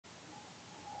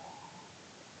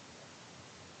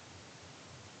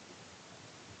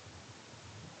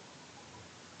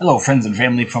Hello friends and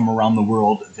family from around the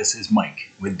world, this is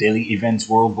Mike with Daily Events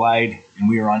Worldwide, and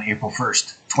we are on April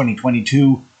 1st,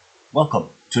 2022. Welcome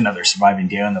to another surviving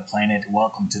day on the planet.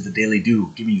 Welcome to the Daily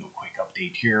Do, giving you a quick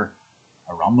update here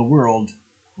around the world.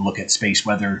 We'll look at space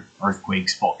weather,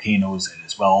 earthquakes, volcanoes, and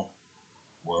as well,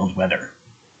 world weather.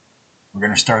 We're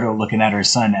going to start out looking at our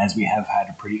sun, as we have had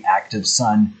a pretty active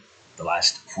sun the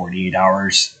last 48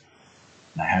 hours.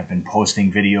 And I have been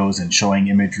posting videos and showing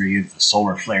imagery of the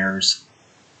solar flares,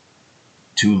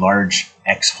 2 large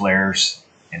X flares,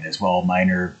 and as well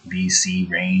minor BC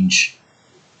range.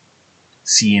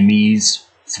 CMEs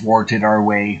thwarted our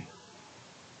way.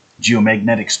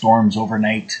 Geomagnetic storms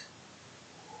overnight.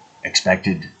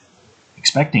 Expecting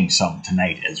some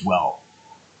tonight as well,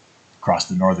 across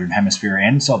the northern hemisphere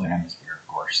and southern hemisphere, of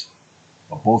course.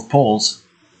 But both poles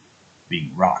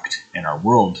being rocked, and our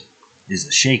world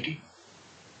is shaking.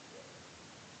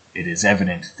 It is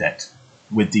evident that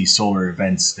with these solar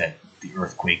events that the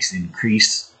earthquakes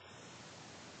increase,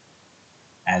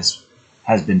 as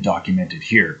has been documented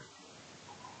here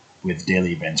with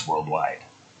Daily Events Worldwide.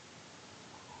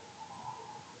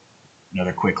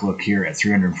 Another quick look here at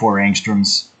 304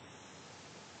 angstroms.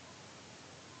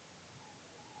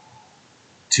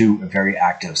 2 very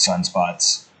active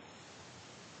sunspots,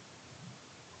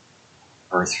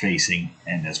 Earth facing,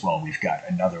 and as well we've got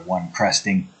another one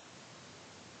cresting.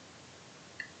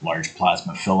 Large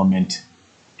plasma filament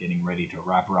getting ready to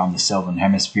wrap around the southern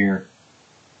hemisphere.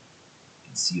 You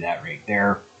can see that right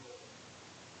there.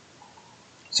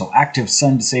 So active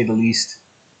sun, to say the least,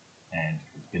 and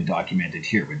it's been documented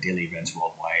here with Daily Events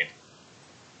Worldwide.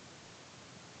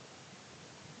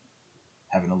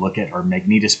 Having a look at our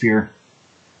magnetosphere.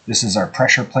 This is our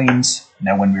pressure planes.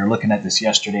 Now when we were looking at this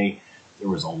yesterday, there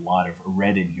was a lot of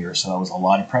red in here, so that was a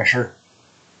lot of pressure.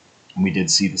 And we did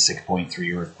see the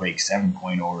 6.3 earthquake,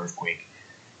 7.0 earthquake,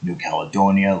 New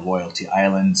Caledonia, Loyalty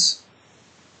Islands.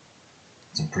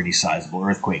 Some pretty sizable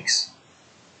earthquakes.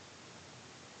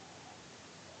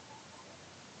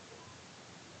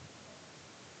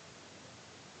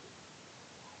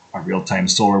 Our real-time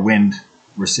solar wind,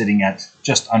 we're sitting at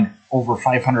just over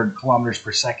 500 kilometers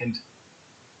per second.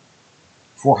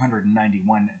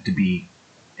 491 to be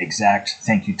exact.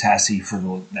 Thank you, Tassie,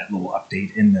 for that little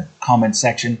update in the comment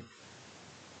section.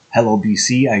 Hello,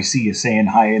 BC. I see you saying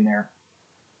hi in there.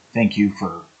 Thank you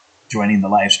for joining the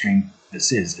live stream.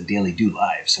 This is a Daily Do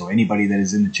Live, so anybody that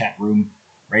is in the chat room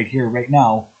right here, right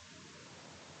now,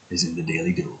 is in the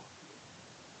Daily Do.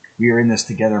 We are in this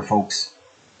together, folks.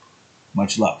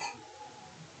 Much love.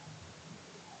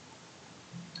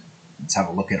 Let's have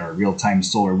a look at our real-time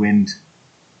solar wind.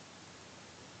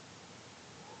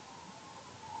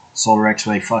 Solar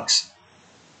X-ray flux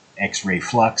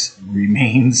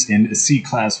remains in a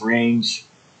C-class range.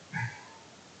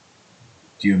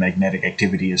 Geomagnetic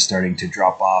activity is starting to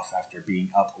drop off after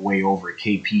being up way over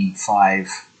KP5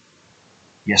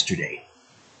 yesterday.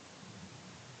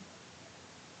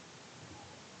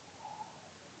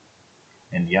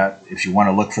 And yeah, if you want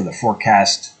to look for the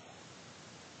forecast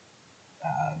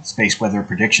space weather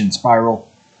prediction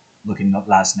spiral, looking at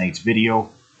last night's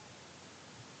video,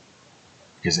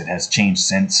 because it has changed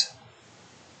since.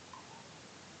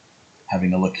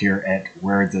 Having a look here at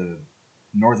where the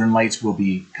northern lights will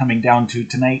be coming down to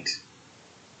tonight.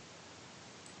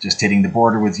 Just hitting the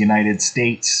border with the United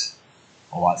States,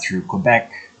 a lot through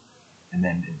Quebec, and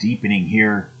then deepening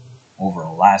here over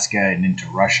Alaska and into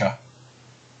Russia.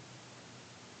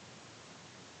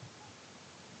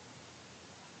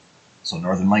 So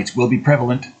northern lights will be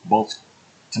prevalent both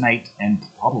tonight and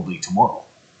probably tomorrow.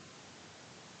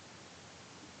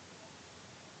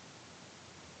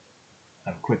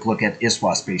 Have a quick look at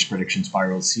ISWA space prediction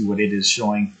spiral, see what it is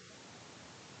showing.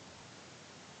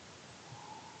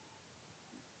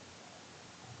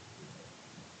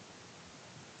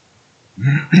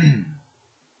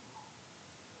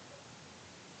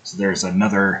 So there's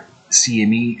another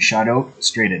CME shot out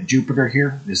straight at Jupiter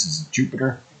here. This is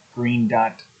Jupiter, green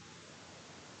dot.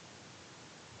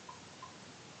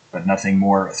 But nothing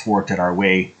more thwarted our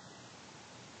way.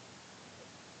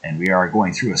 And we are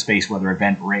going through a space weather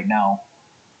event right now.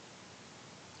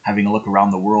 Having a look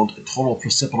around the world, total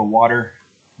precipitable water.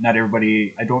 Not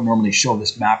everybody, I don't normally show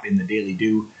this map in the Daily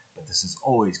Do, but this is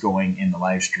always going in the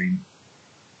live stream.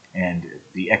 And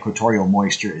the equatorial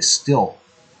moisture is still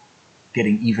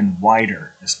getting even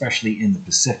wider, especially in the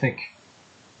Pacific.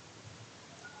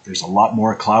 There's a lot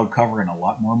more cloud cover and a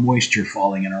lot more moisture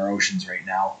falling in our oceans right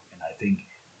now. And I think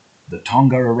the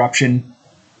Tonga eruption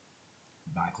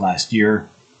back last year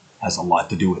has a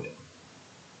lot to do with it.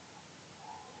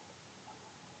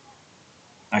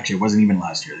 Actually, it wasn't even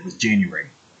last year. It was January.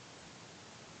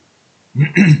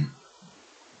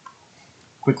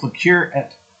 Quick look here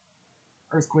at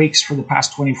earthquakes for the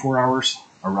past 24 hours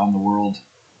around the world.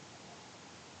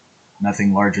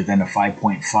 Nothing larger than a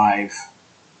 5.5.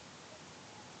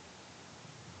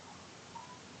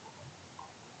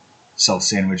 South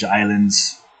Sandwich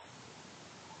Islands.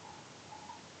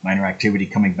 Minor activity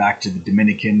coming back to the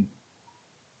Dominican.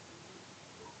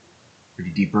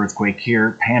 Pretty deep earthquake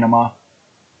here. Panama.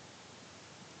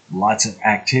 Lots of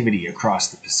activity across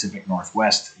the Pacific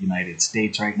Northwest United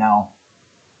States right now.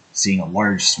 Seeing a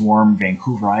large swarm,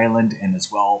 Vancouver Island, and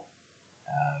as well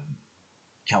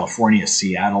California,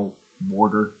 Seattle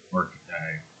border, or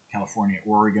California,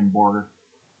 Oregon border.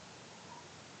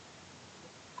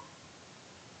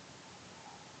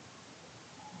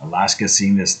 Alaska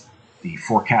seeing the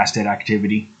forecasted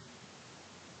activity.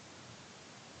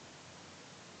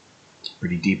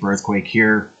 Pretty deep earthquake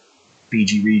here,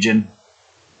 Fiji region.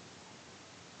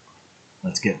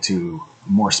 Let's get to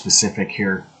more specific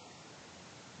here.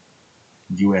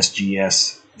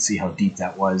 USGS, see how deep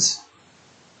that was.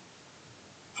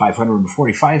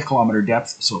 545 kilometer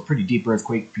depth, so a pretty deep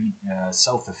earthquake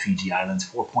south of Fiji Islands,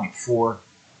 4.4.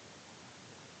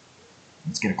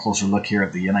 Let's get a closer look here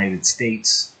at the United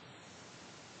States.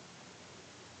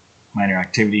 Minor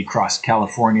activity across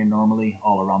California normally,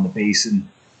 all around the basin.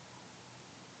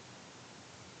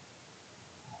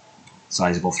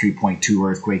 Sizable 3.2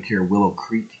 earthquake here, Willow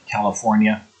Creek,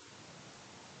 California.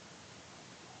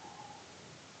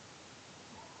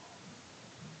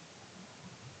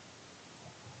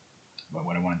 But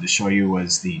what I wanted to show you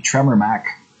was the tremor map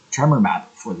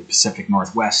for the Pacific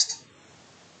Northwest.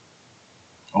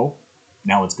 Oh,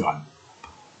 now it's gone.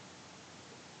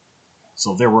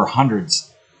 So there were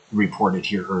hundreds reported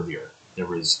here earlier. There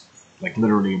was, like,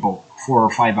 literally about 4 or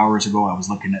 5 hours ago, I was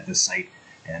looking at this site,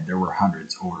 and there were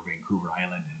hundreds over Vancouver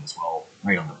Island and as well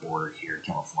right on the border here,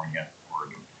 California,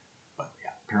 Oregon. But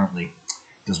yeah, apparently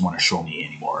it doesn't want to show me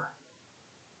anymore.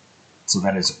 So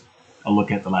that is a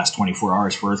look at the last 24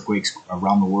 hours for earthquakes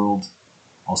around the world.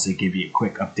 Also give you a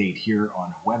quick update here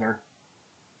on weather.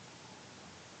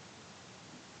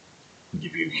 I'll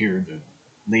give you here the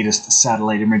latest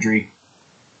satellite imagery.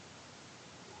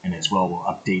 And as well, we'll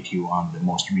update you on the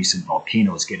most recent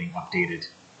volcanoes getting updated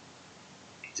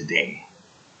today.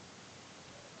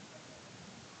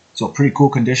 So pretty cool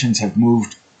conditions have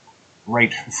moved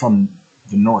right from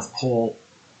the North Pole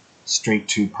straight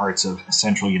to parts of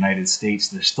central United States.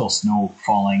 There's still snow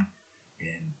falling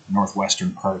in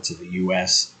northwestern parts of the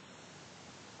US.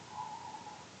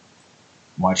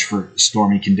 Watch for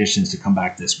stormy conditions to come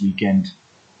back this weekend,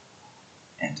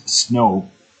 and snow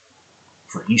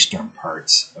for eastern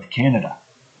parts of Canada.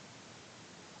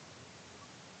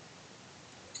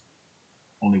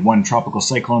 Only one tropical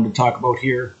cyclone to talk about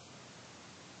here.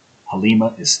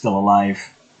 Halima is still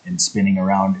alive and spinning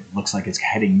around. It looks like it's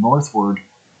heading northward.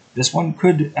 This one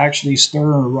could actually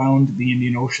stir around the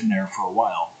Indian Ocean there for a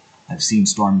while. I've seen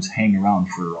storms hang around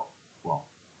for, well,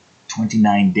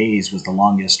 29 days was the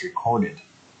longest recorded.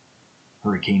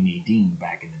 Hurricane Nadine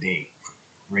back in the day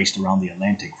raced around the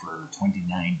Atlantic for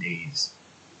 29 days.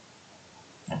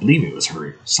 I believe it was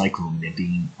Cyclone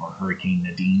Nadine or Hurricane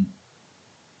Nadine.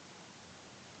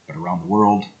 But around the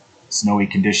world, snowy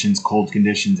conditions, cold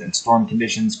conditions, and storm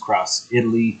conditions across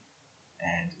Italy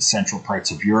and central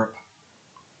parts of Europe.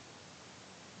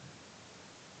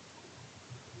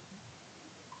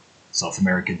 South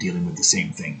America dealing with the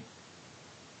same thing.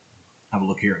 Have a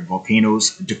look here at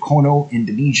volcanoes. Dakono,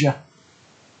 Indonesia.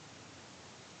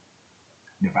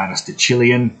 Nevadas de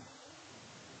Chilean,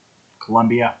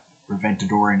 Colombia.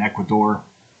 Reventador in Ecuador.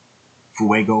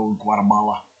 Fuego,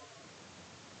 Guatemala.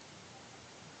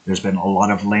 There's been a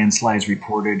lot of landslides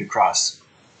reported across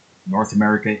North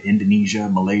America, Indonesia,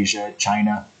 Malaysia,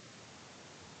 China.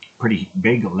 Pretty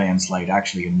big landslide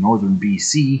actually in northern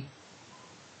BC.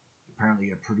 Apparently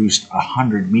it produced a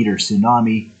 100-meter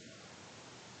tsunami.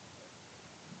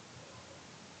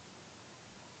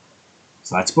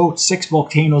 So that's about 6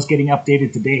 volcanoes getting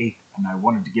updated today. And I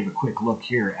wanted to give a quick look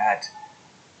here at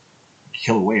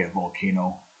Kilauea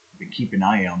volcano. You can keep an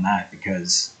eye on that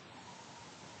because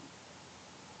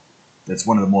that's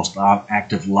one of the most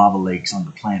active lava lakes on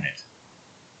the planet.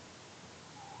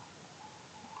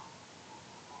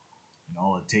 And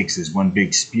all it takes is one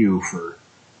big spew for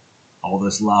all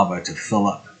this lava to fill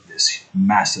up this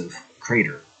massive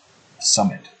crater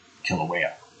summit,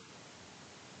 Kilauea.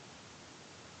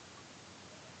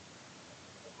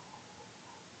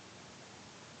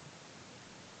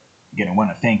 Again, I want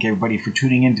to thank everybody for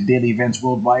tuning in to Daily Events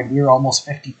Worldwide. We are almost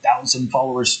 50,000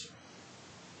 followers.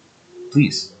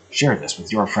 Please share this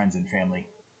with your friends and family.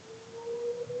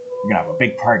 We're going to have a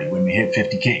big party when we hit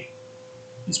 50K.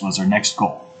 This was our next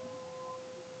goal.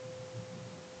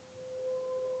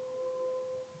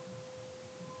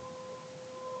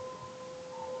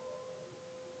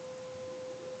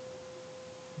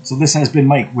 So this has been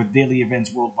Mike with Daily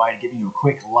Events Worldwide, giving you a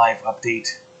quick live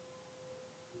update.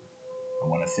 I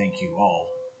want to thank you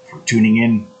all for tuning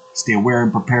in. Stay aware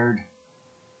and prepared.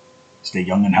 Stay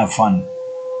young and have fun.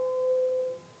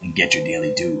 And get your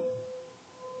daily dew.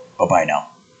 Bye-bye now.